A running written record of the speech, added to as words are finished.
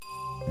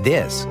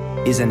This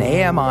is an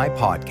AMI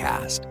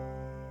podcast.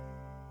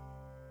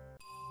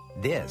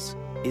 This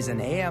is an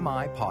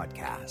AMI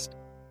podcast.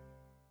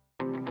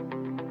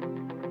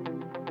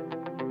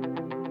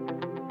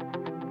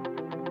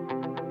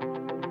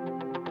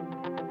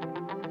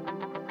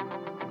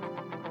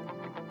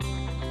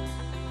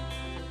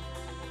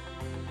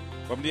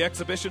 From the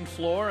exhibition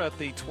floor at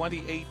the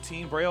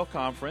 2018 Braille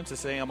Conference,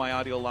 this AMI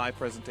Audio Live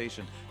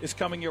presentation is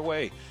coming your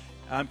way.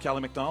 I'm Kelly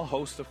McDonald,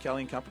 host of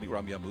Kelly & Company.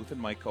 Ramya Muthan,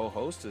 my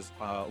co-host, is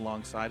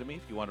alongside of me.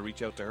 If you want to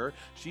reach out to her,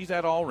 she's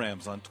at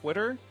AllRams on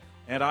Twitter,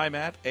 and I'm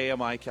at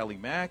AMI Kelly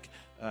Mac.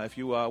 If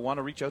you want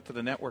to reach out to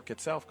the network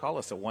itself, call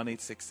us at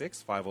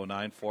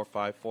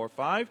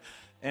 1-866-509-4545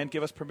 and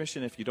give us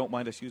permission if you don't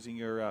mind us using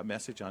your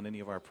message on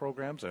any of our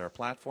programs or our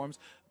platforms.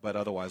 But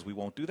otherwise, we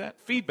won't do that.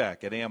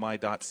 Feedback at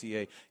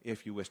ami.ca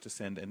if you wish to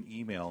send an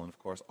email. And, of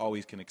course,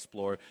 always can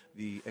explore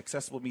the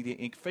Accessible Media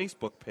Inc.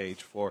 Facebook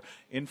page for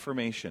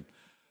information.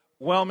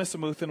 Well, Ms.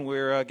 Muthan,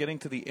 we're getting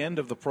to the end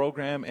of the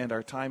program and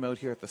our time out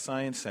here at the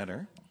Science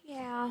Center.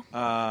 Yeah.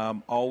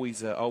 Always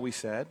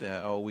sad.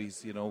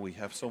 We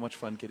have so much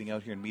fun getting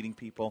out here and meeting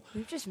people.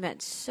 We've just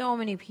met so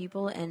many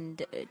people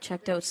and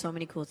checked out so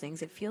many cool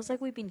things. It feels like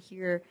we've been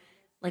here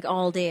like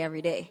all day,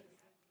 every day.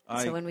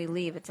 So when we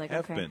leave, it's like,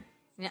 have okay. been.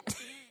 Yeah.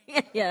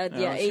 yeah,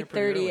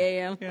 8:30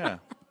 a.m. Yeah.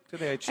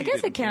 Today I I cheated.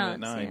 guess it and came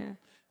counts. at 9. Yeah.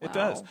 It Wow.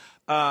 does.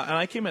 And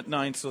I came at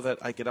 9 so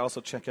that I could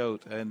also check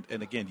out. And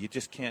again, you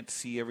just can't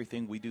see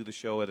everything. We do the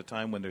show at a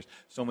time when there's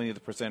so many of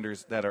the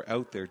presenters that are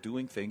out there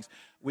doing things.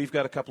 We've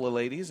got a couple of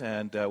ladies,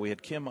 and we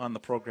had Kim on the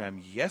program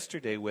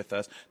yesterday with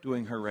us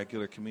doing her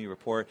regular community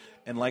report.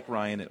 And like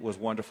Ryan, it was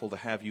wonderful to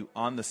have you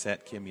on the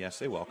set, Kim,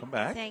 yesterday. Welcome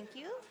back. Thank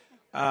you.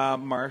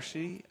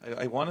 Marcy,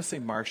 I want to say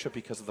Marcia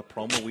because of the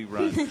promo we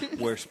run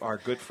where our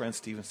good friend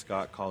Stephen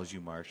Scott calls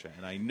you Marcia.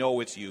 And I know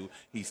it's you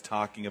he's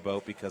talking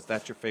about because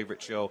that's your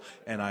favorite show.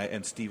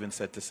 And Stephen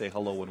said to say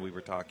hello when we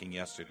were talking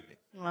yesterday.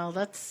 Well,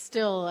 that's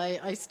still,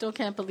 I still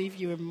can't believe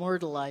you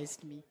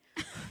immortalized me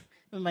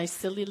with my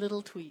silly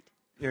little tweet.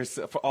 Here's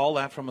for all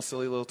that from a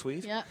silly little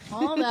tweet. Yeah,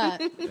 all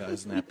that. Yeah,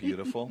 isn't that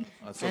beautiful?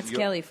 That's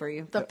Kelly for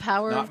you. The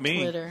power Not of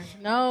me. Twitter.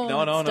 No,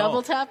 No.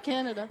 Double Tap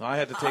Canada. I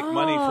had to take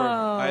money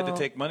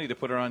to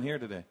put her on here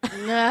today.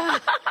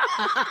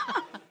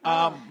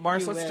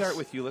 Mars, let's start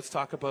with you. Let's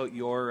talk about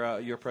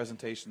your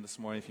presentation this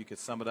morning. If you could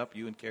sum it up,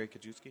 you and Carrie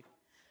Kajewski.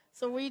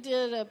 So we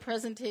did a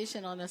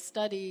presentation on a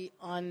study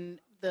on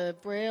the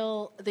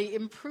Braille, the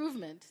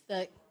improvement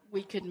that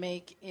we could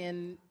make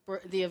in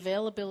the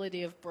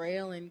availability of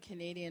Braille in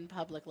Canadian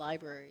public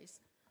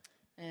libraries.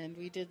 And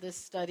we did this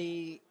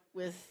study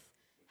with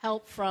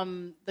help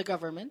from the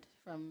government,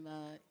 from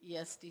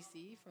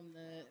ESDC, from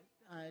the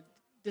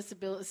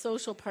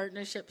Social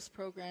Partnerships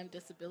Program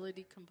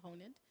Disability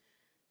Component,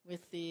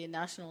 with the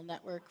National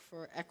Network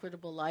for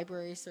Equitable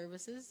Library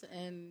Services.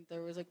 And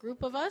there was a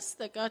group of us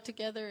that got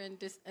together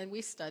and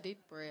we studied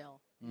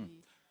Braille. We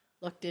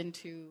looked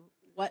into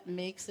what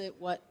makes it,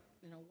 what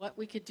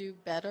we could do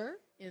better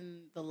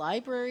in the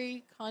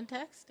library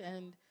context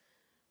and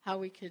how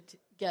we could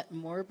get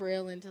more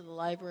Braille into the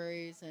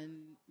libraries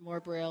and more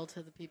Braille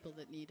to the people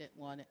that need it,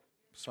 want it.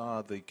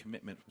 Saw the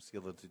commitment from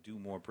CELA to do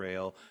more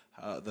Braille,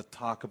 the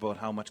talk about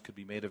how much could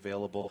be made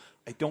available.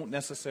 I don't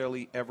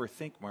necessarily ever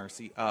think,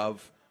 Marcy,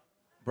 of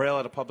Braille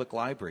at a public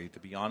library, to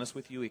be honest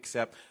with you,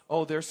 except,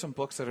 there's some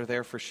books that are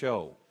there for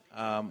show.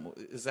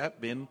 Has that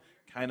been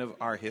kind of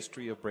our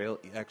history of Braille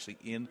actually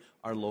in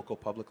our local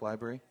public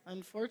library?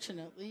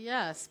 Unfortunately,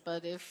 yes.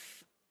 But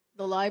if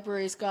the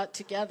libraries got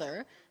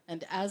together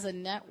and as a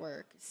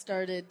network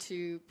started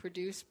to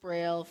produce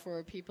Braille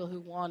for people who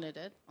wanted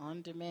it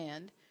on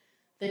demand,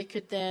 they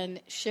could then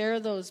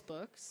share those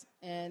books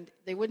and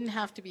they wouldn't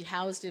have to be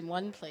housed in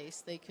one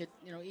place. They could,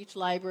 each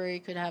library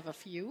could have a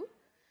few.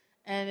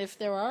 And if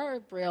there are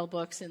Braille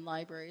books in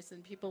libraries,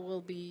 then people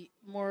will be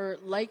more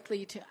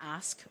likely to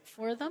ask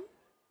for them.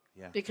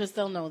 Yeah. Because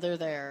they'll know they're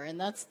there, and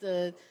that's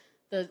the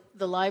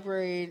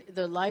library.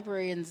 The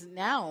librarians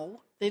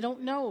now, they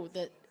don't know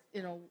that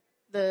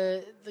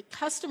the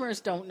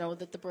customers don't know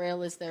that the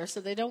Braille is there, so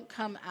they don't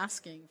come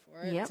asking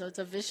for it. Yep. So it's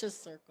a vicious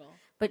circle.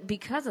 But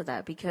because of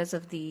that, because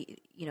of the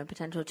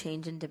potential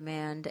change in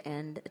demand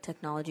and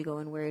technology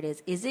going where it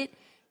is it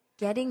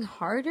getting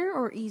harder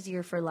or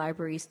easier for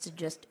libraries to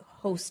just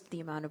host the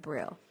amount of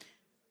Braille?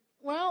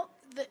 Well,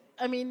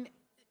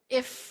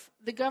 if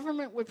the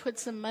government would put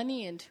some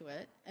money into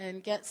it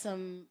and get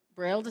some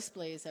Braille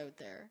displays out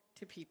there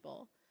to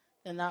people,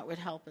 then that would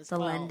help as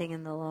well. The lending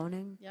and the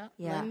loaning? Yeah,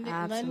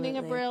 absolutely. Lending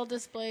a Braille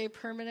display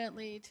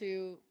permanently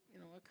to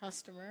a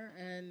customer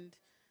and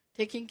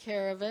taking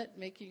care of it,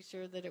 making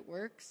sure that it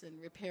works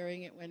and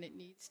repairing it when it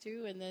needs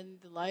to. And then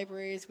the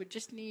libraries would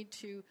just need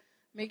to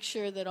make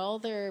sure that all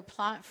their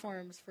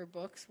platforms for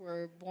books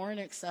were born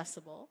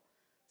accessible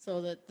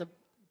so that the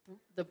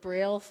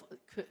Braille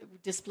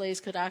displays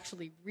could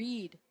actually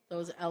read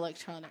those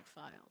electronic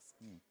files.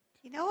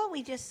 You know what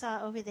we just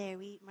saw over there?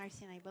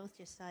 Marcy and I both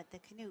just saw it. The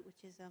Canute,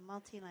 which is a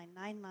multi-line,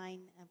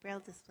 9-line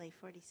Braille display,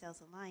 40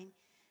 cells a line.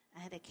 I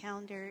had a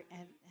calendar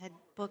and had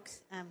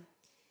books.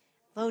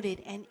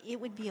 loaded, and it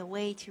would be a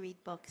way to read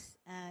books.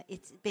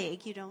 It's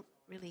big. You don't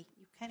really,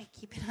 you kind of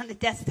keep it on the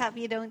desktop.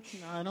 You don't.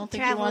 No, I don't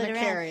think you travel want it to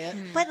around. carry it.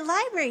 But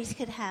libraries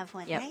could have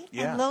one, Yep. right?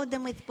 Yeah. And load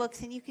them with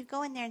books, and you could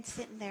go in there and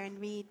sit in there and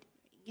read.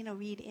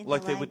 Read in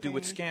Like the they would do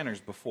with library. scanners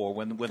before,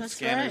 when That's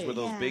scanners right. were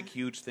those Yeah. big,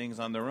 huge things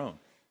on their own.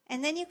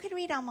 And then you could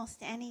read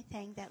almost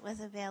anything that was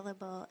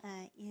available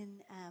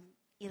in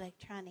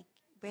electronic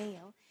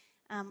Braille.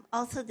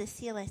 Also, the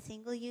CELA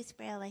single-use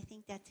Braille, I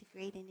think that's a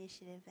great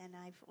initiative, and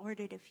I've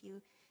ordered a few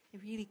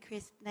really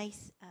crisp,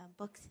 nice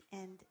books,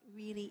 and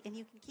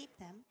you can keep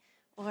them,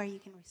 or you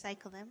can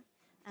recycle them.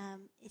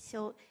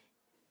 So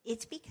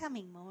it's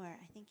becoming more.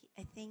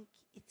 I think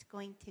it's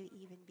going to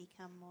even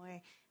become more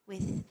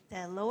with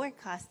the lower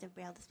cost of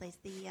Braille displays.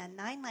 The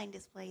 9-line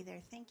display,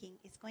 they're thinking,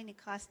 is going to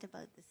cost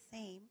about the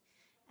same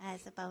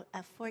as about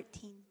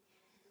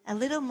a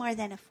little more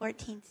than a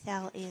 14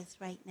 cell is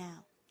right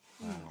now.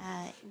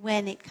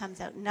 When it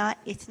comes out.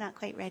 It's not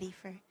quite ready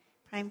for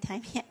prime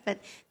time yet, but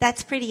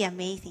that's pretty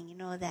amazing,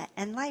 that.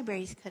 And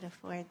libraries could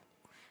afford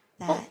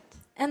that. Oh,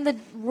 and the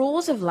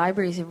roles of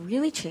libraries have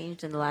really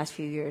changed in the last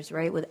few years,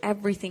 right? With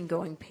everything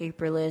going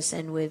paperless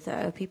and with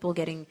people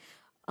getting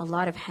a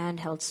lot of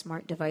handheld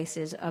smart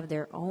devices of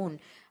their own.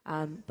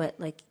 But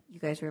like you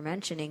guys were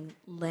mentioning,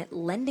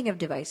 lending of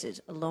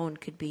devices alone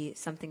could be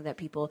something that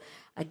people,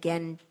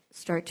 again,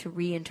 start to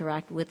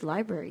re-interact with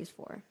libraries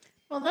for.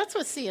 Well, that's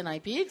what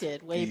CNIB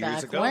did way Years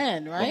back ago.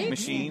 when, Book right?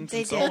 machines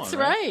They and so did. on. That's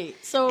right.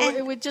 So And-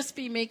 it would just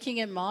be making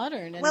it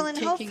modern and, Well, and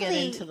taking it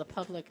hopefully into the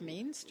public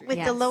mainstream. With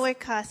the Yes. lower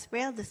cost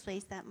Braille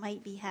displays, that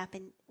might be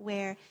happen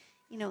where,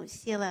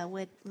 CELA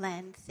would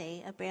lend,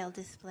 say, a Braille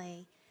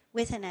display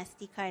with an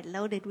SD card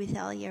loaded with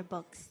all your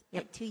books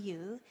to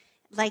you,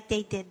 like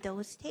they did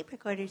those tape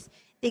recorders.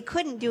 They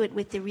couldn't do it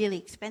with the really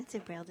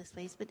expensive Braille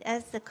displays, but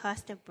as the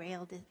cost of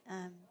Braille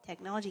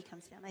technology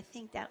comes down, I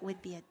think that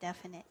would be a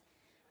definite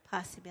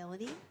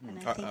possibility, and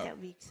I think that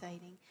would be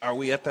exciting. Are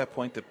we at that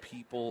point that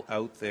people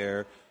out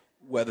there,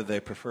 whether they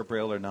prefer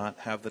Braille or not,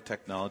 have the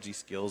technology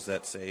skills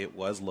that say it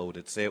was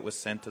loaded, say it was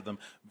sent to them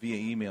via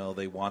email,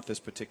 they want this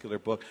particular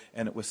book,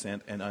 and it was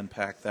sent and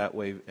unpacked that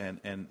way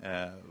and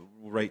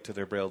right to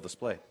their Braille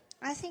display?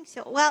 I think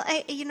so. Well,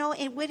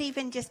 it would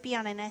even just be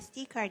on an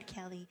SD card,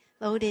 Kelly,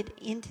 loaded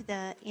into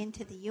the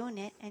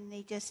unit, and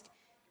they just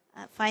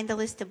find the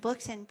list of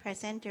books and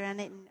press enter on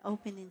it and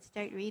open and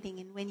start reading.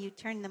 And when you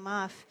turn them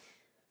off,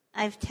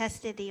 I've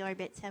tested the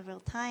Orbit several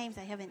times.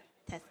 I haven't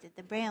tested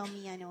the Braille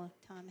Me. I know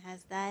Tom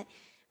has that,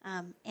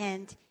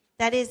 and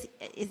that is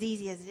as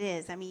easy as it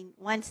is. I mean,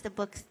 once the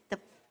books,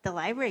 the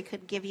library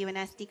could give you an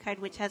SD card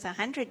which has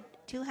 100,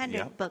 200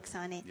 Yep. books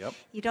on it. Yep.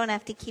 You don't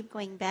have to keep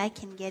going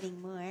back and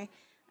getting more.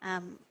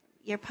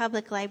 Your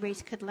public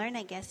libraries could learn,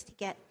 I guess, to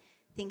get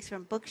things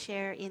from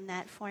Bookshare in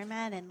that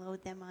format and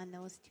load them on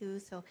those too.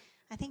 So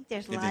I think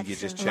there's And then lots you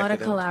just of check A lot it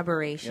of out.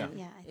 collaboration.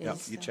 Yeah, I Yeah,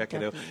 think you so. check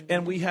it out. Definitely.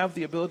 And we have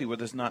the ability where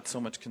there's not so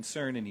much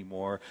concern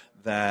anymore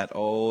that,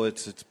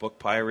 it's book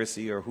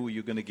piracy or who are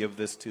you going to give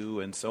this to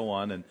and so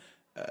on. And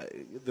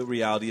the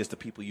reality is the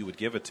people you would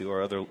give it to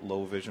are other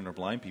low vision or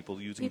blind people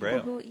using People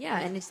Braille. who,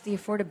 and it's the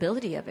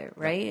affordability of it,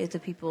 right? It's the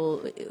people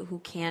who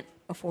can't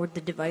afford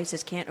the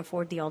devices, can't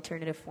afford the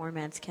alternative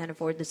formats, can't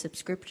afford the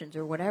subscriptions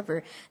or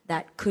whatever,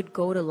 that could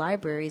go to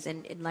libraries,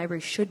 and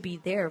libraries should be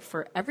there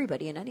for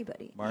everybody and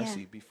anybody.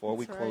 Marcy, Yeah, before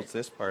we that's close right.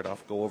 this part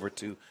off, go over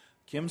to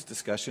Kim's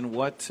discussion.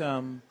 What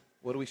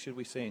should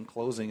we say in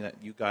closing that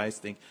you guys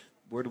think,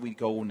 where do we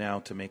go now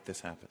to make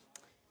this happen?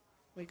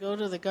 We go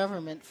to the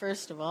government,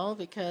 first of all,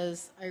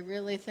 because I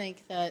really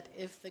think that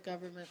if the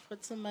government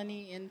puts some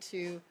money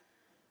into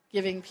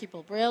giving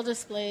people Braille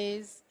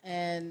displays,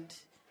 and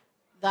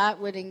that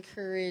would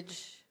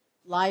encourage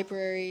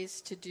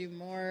libraries to do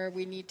more.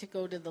 We need to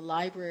go to the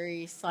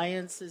library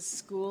sciences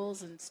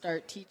schools and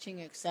start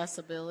teaching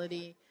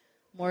accessibility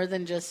more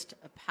than just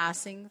a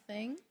passing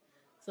thing,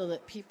 so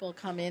that people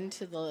come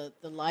into the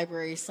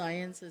library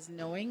sciences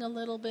knowing a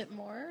little bit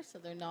more, so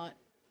they're not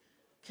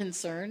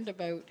concerned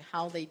about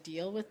how they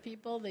deal with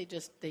people.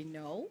 They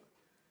know.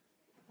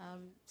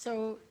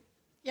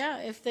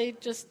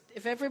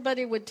 If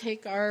everybody would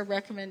take our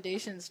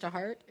recommendations to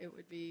heart,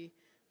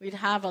 we'd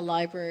have a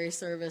library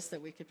service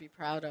that we could be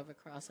proud of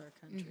across our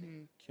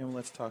country. Kim,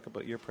 let's talk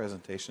about your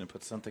presentation and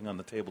put something on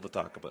the table to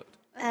talk about.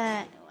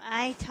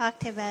 I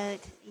talked about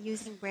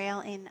using Braille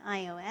in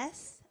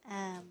iOS.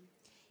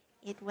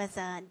 It was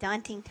a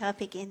daunting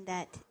topic in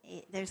that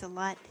there's a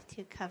lot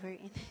to cover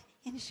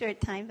in a short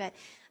time, but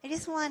I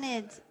just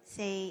wanted,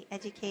 say,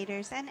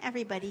 educators and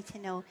everybody to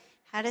know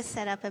how to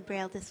set up a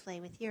Braille display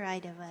with your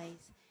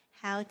iDevice,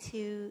 how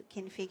to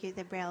configure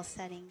the Braille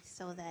settings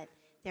so that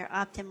they're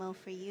optimal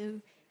for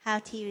you, how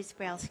to use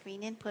Braille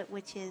screen input,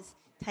 which is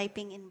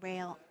typing in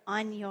Braille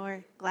on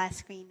your glass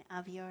screen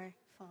of your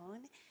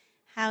phone,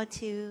 how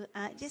to,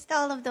 just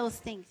all of those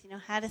things,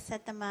 how to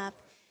set them up.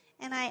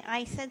 And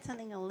I said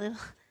something a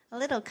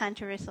little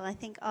controversial, I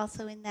think,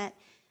 also in that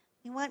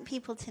we want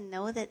people to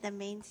know that the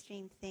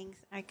mainstream things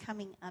are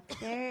coming up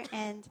there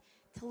and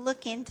to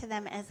look into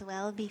them as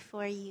well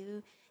before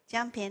you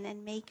jump in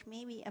and make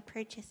maybe a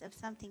purchase of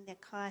something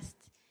that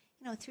costs,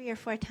 3 or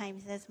 4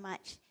 times as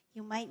much,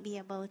 you might be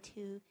able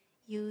to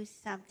use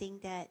something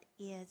that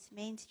is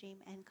mainstream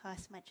and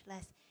costs much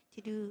less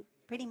to do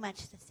pretty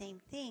much the same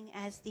thing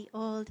as the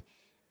old,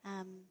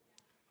 I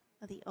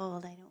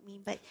don't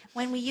mean, but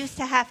when we used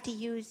to have to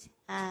use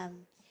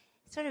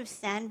sort of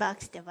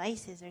sandbox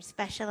devices or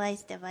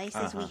specialized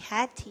devices, we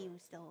had to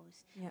use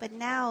those. Yeah. But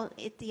now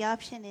the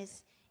option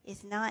is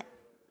not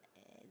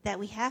that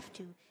we have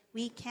to.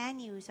 We can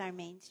use our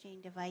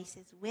mainstream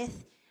devices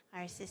with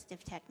our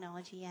assistive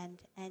technology, and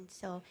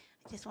so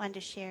I just wanted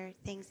to share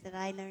things that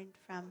I learned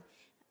from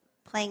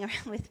playing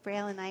around with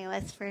Braille and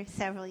iOS for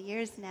several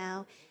years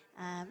now,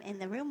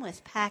 and the room was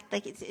packed.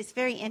 Like it's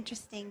very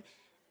interesting.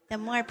 The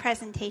more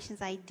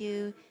presentations I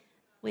do,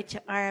 which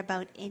are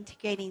about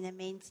integrating the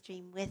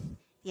mainstream with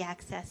the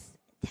access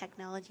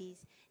technologies,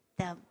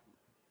 the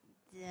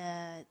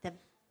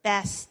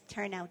best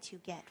turnout you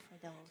get for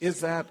those.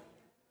 Is that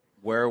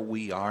where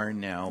we are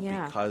now?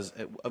 Yeah. Because,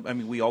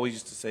 we always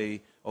used to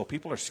say,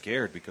 people are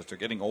scared because they're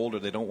getting older.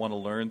 They don't want to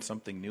learn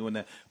something new.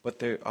 But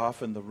they're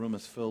often the room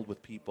is filled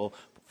with people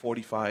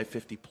 45,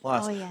 50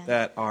 plus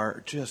that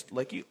are just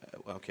like you.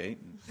 Okay,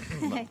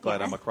 I'm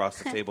glad I'm across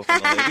the table from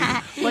the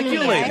ladies. Like you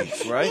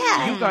ladies, right?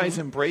 Yeah. You guys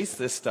embrace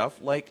this stuff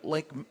like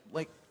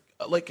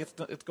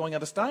it's going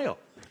out of style.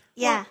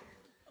 Yeah.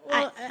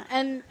 Well,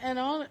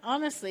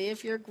 honestly,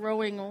 if you're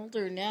growing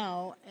older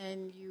now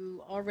and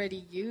you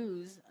already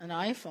use an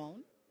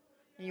iPhone,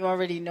 and you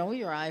already know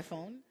your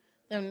iPhone,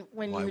 then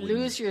when you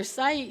lose your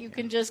sight, you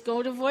can just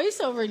go to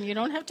VoiceOver and you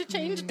don't have to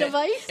change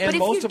device. And But if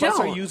most you of us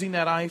are don't- using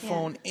that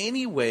iPhone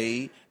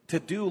anyway to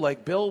do,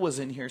 like Bill was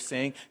in here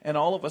saying, and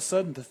all of a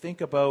sudden to think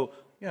about,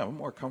 I'm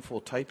more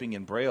comfortable typing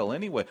in Braille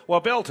anyway.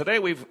 Well, Bill, today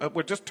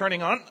we're just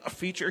turning on a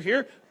feature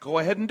here. Go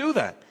ahead and do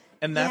that.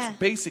 And that's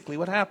basically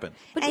what happened.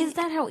 But is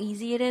that how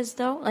easy it is,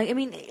 though?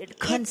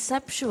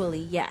 Conceptually,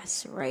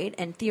 yes, right?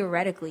 And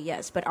theoretically,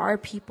 yes. But are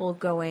people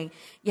going,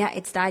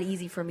 it's that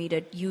easy for me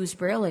to use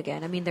Braille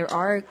again? There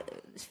are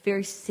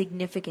very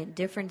significant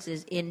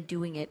differences in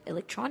doing it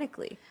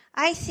electronically.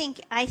 I think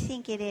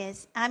it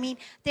is.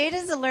 There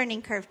is a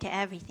learning curve to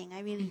everything. I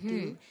really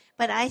do.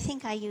 But I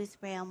think I use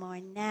Braille more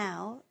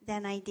now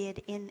than I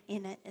did in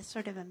a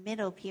sort of a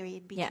middle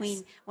period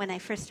between when I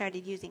first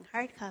started using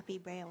hard copy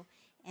Braille.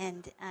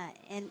 And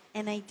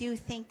I do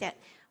think that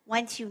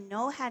once you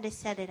know how to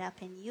set it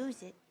up and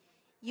use it,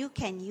 you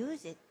can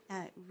use it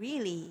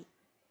really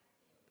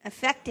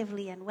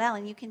effectively and well.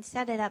 And you can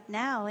set it up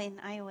now in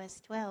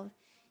iOS 12.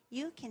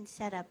 You can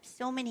set up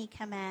so many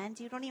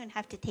commands. You don't even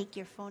have to take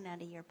your phone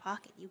out of your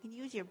pocket. You can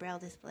use your Braille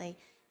display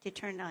to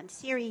turn on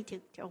Siri, to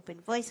open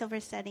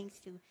VoiceOver settings,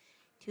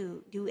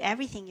 to do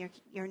everything,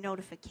 your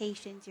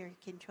notifications, your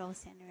control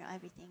center,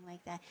 everything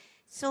like that.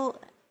 So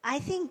I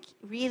think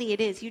really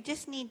it is. You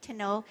just need to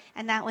know,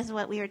 and that was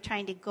what we were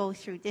trying to go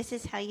through. This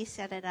is how you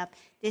set it up.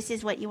 This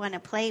is what you want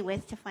to play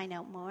with to find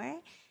out more.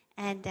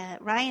 And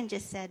Ryan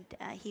just said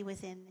he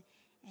was in,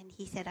 and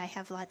he said, I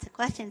have lots of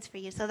questions for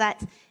you. So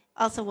that's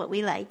also what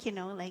we like,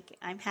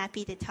 I'm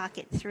happy to talk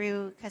it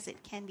through because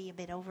it can be a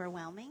bit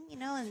overwhelming,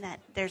 and that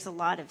there's a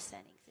lot of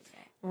settings in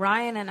there.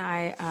 Ryan and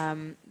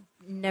I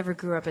never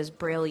grew up as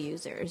Braille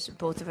users.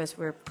 Both of us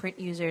were print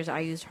users.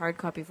 I used hard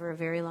copy for a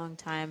very long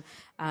time.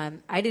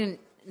 I didn't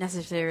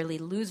necessarily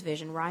lose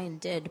vision. Ryan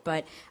did,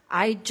 but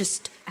I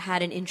just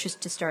had an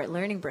interest to start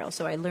learning Braille,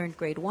 so I learned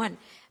grade 1.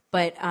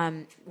 But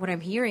what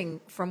I'm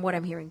hearing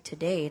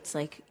today, it's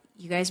like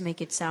you guys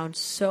make it sound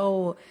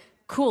so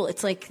cool.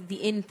 It's like the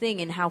in thing,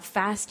 and how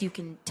fast you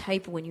can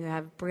type when you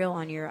have Braille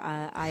on your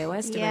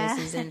iOS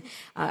devices, and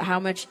how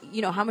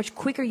much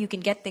quicker you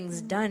can get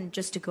things done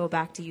just to go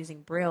back to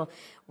using Braille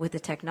with the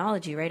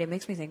technology, right? It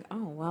makes me think,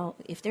 oh, well,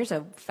 if there's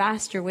a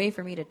faster way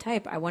for me to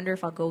type, I wonder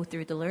if I'll go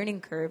through the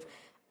learning curve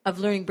of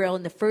learning Braille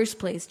in the first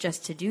place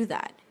just to do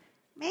that.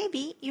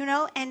 Maybe,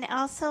 and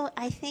also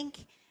I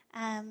think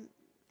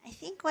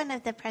one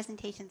of the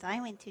presentations I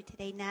went to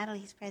today,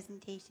 Natalie's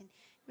presentation,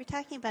 we're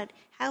talking about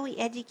how we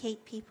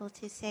educate people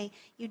to say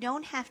you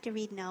don't have to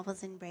read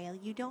novels in Braille.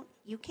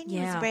 You can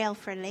use Braille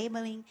for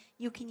labeling.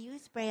 You can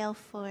use Braille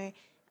for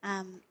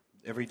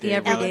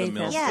everyday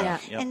things. Yeah.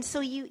 And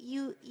so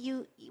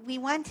we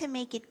want to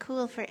make it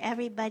cool for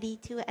everybody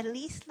to at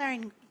least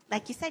learn,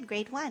 like you said,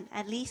 grade 1.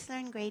 At least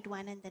learn grade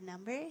 1 and the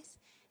numbers,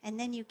 and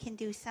then you can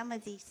do some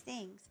of these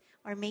things,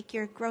 or make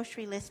your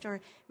grocery list, or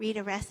read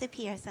a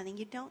recipe or something.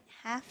 You don't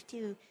have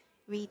to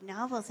read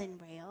novels in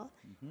Braille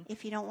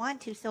if you don't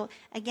want to. So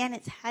again,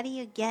 it's how do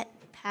you get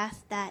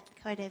past that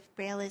kind of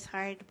Braille is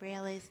hard,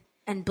 Braille is...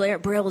 And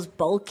Braille was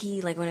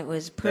bulky, like when it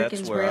was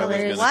Perkins Braille.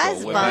 Brothers. Back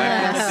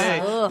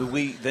in the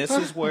day, this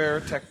is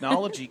where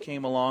technology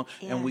came along,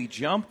 and we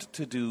jumped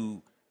to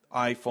do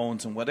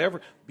iPhones and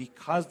whatever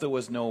because there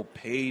was no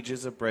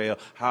pages of Braille.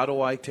 How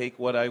do I take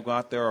what I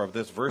got there, or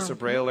this Versa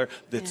Brailler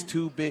that's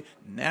too big?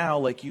 Now,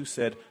 like you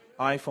said,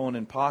 iPhone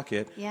in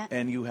pocket,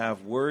 and you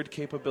have word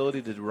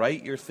capability to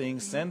write your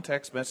things, send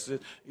text messages,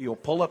 you'll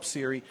pull up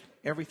Siri,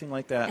 everything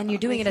like that. And you're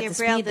doing With it at your the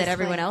Braille speed that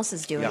everyone display. else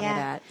is doing it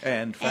at.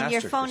 And faster. And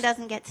your phone Chris.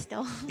 doesn't get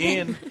stolen.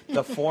 In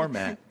the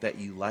format that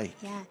you like.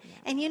 Yeah.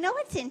 And you know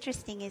what's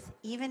interesting is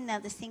even though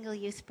the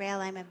single-use Braille,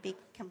 I'm a big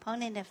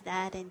component of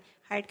that and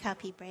hard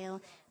copy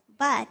Braille,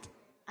 but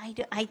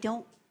I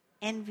don't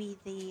envy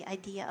the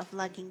idea of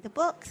lugging the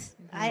books.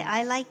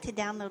 I like to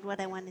download what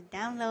I want to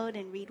download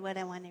and read what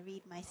I want to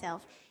read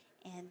myself.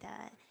 And,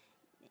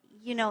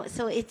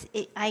 so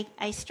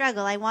I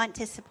struggle. I want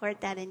to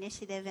support that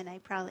initiative, and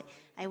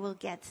I will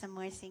get some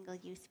more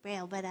single-use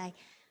Braille, but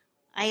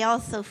I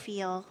also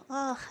feel,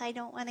 I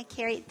don't want to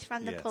carry it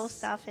from the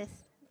post office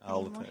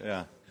anymore.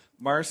 Yeah.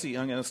 Marcy,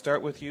 I'm going to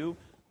start with you.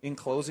 In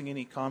closing,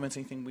 any comments,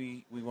 anything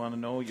we want to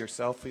know,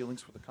 yourself,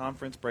 feelings for the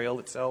conference, Braille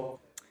itself?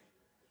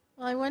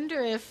 Well, I wonder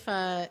if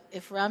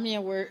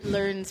Ramya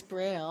learns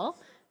Braille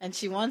and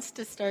she wants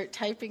to start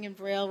typing in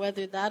Braille,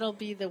 whether that'll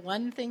be the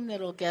one thing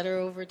that'll get her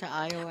over to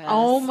iOS.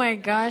 Oh my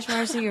gosh,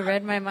 Marcy, you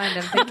read my mind.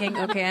 I'm thinking,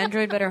 okay,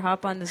 Android better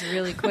hop on this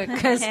really quick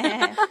because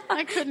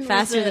I couldn't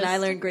faster resist. than I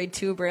learned grade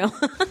 2 Braille.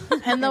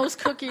 And those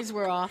cookies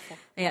were awful.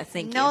 Yeah,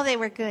 thank you. No, they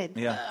were good.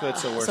 Yeah, good.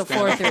 So we're So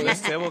standing 4-3.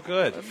 up. Yeah, well,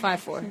 good.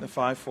 5-4 The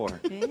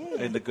 5-4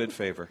 in the good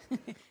favor.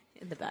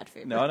 in the bad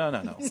favor.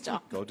 No.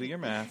 Stop. Go do your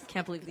math.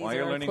 Can't believe these While are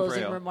you're our learning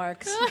closing Braille.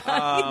 remarks.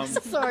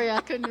 Sorry,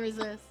 I couldn't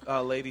resist.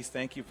 Ladies,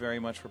 thank you very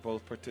much for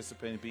both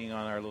participating, being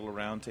on our little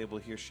round table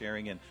here,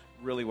 sharing, and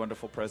really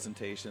wonderful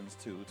presentations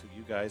to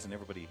you guys and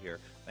everybody here.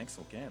 Thanks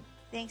again.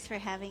 Thanks for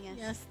having us.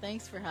 Yes,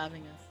 thanks for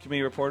having us.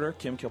 Community reporter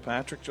Kim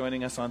Kilpatrick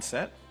joining us on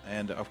set,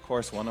 and of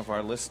course one of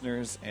our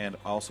listeners and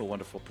also a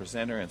wonderful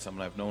presenter and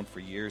someone I've known for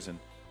years, and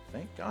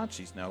thank God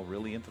she's now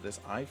really into this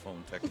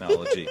iPhone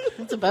technology.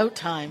 It's about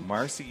time.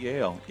 Marcy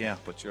Yale. Yeah,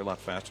 but you're a lot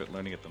faster at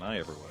learning it than I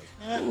ever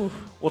was.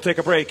 We'll take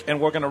a break,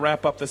 and we're going to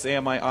wrap up this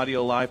AMI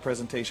Audio Live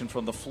presentation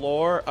from the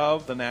floor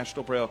of the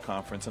National Braille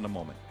Conference in a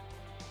moment.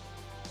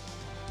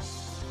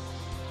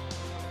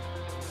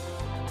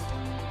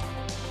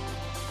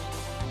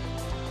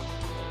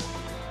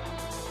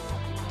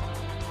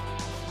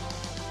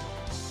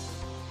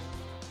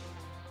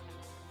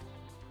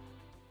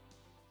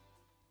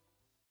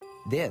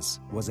 This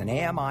was an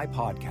AMI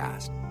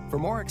podcast. For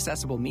more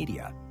accessible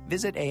media,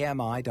 visit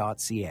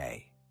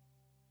ami.ca.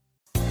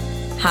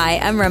 Hi,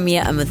 I'm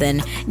Ramya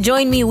Amathan.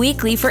 Join me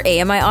weekly for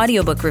AMI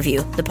Audiobook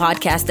Review, the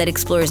podcast that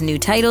explores new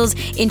titles,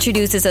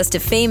 introduces us to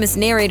famous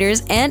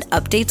narrators, and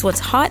updates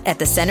what's hot at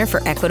the Center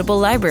for Equitable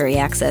Library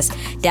Access.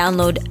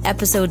 Download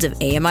episodes of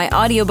AMI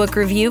Audiobook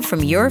Review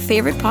from your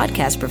favorite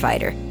podcast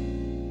provider.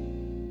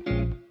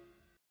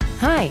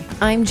 Hi,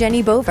 I'm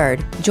Jenny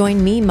Bovard.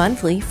 Join me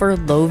monthly for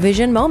Low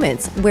Vision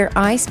Moments, where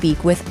I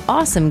speak with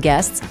awesome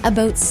guests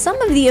about some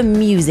of the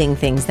amusing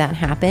things that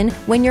happen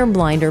when you're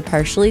blind or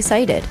partially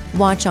sighted.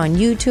 Watch on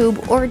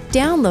YouTube or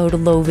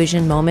download Low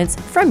Vision Moments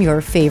from your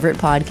favorite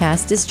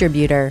podcast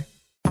distributor.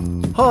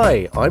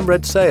 Hi, I'm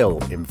Red Sail,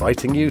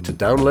 inviting you to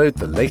download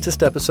the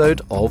latest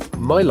episode of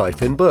My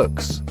Life in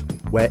Books,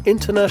 where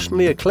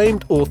internationally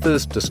acclaimed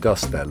authors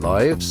discuss their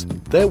lives,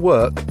 their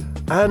work,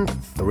 and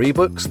 3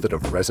 books that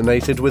have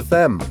resonated with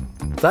them.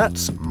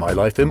 That's My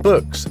Life in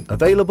Books,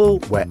 available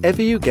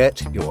wherever you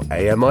get your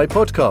AMI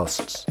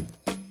podcasts.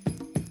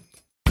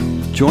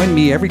 Join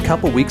me every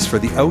couple weeks for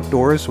the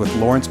Outdoors with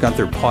Lawrence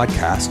Gunther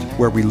podcast,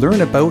 where we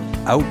learn about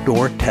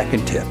outdoor tech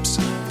and tips.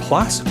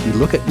 Plus, we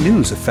look at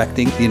news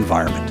affecting the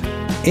environment.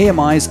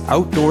 AMI's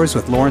Outdoors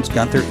with Lawrence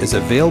Gunther is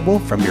available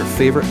from your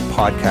favorite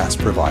podcast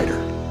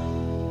provider.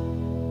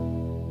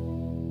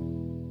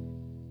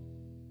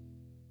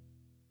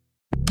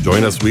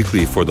 Join us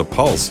weekly for The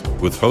Pulse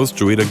with host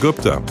Joeita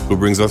Gupta, who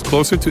brings us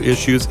closer to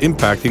issues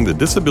impacting the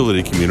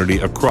disability community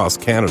across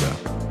Canada.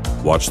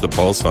 Watch The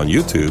Pulse on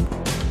YouTube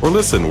or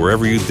listen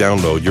wherever you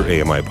download your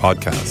AMI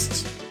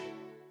podcasts.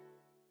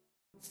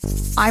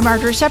 I'm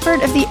Margaret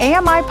Shepard of the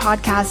AMI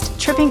podcast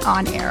Tripping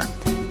on Air.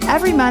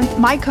 Every month,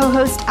 my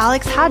co-host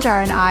Alex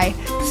Hajar and I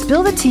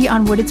spill the tea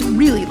on what it's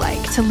really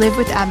like to live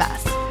with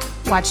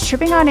MS. Watch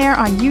Tripping on Air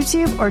on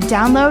YouTube or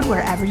download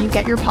wherever you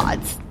get your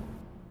pods.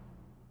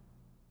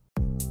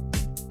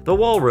 The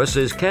Walrus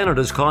is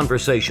Canada's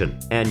conversation,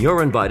 and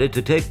you're invited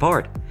to take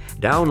part.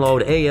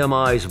 Download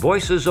AMI's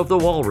Voices of the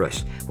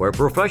Walrus, where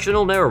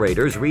professional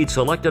narrators read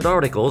selected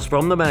articles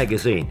from the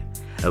magazine.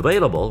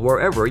 Available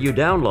wherever you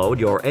download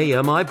your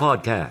AMI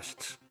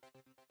podcasts.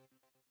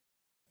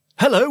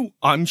 Hello,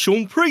 I'm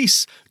Sean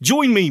Priest.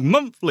 Join me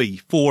monthly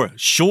for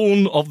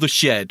Sean of the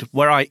Shed,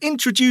 where I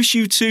introduce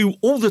you to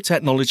all the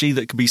technology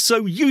that can be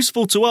so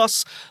useful to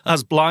us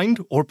as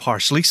blind or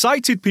partially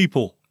sighted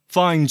people.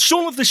 Find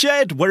Sean of the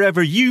Shed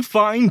wherever you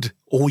find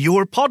all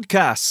your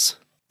podcasts.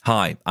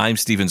 Hi, I'm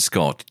Stephen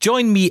Scott.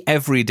 Join me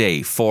every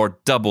day for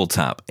Double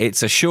Tap.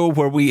 It's a show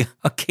where we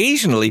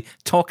occasionally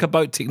talk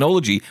about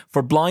technology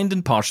for blind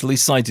and partially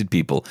sighted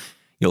people.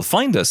 You'll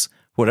find us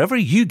wherever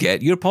you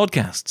get your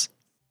podcasts.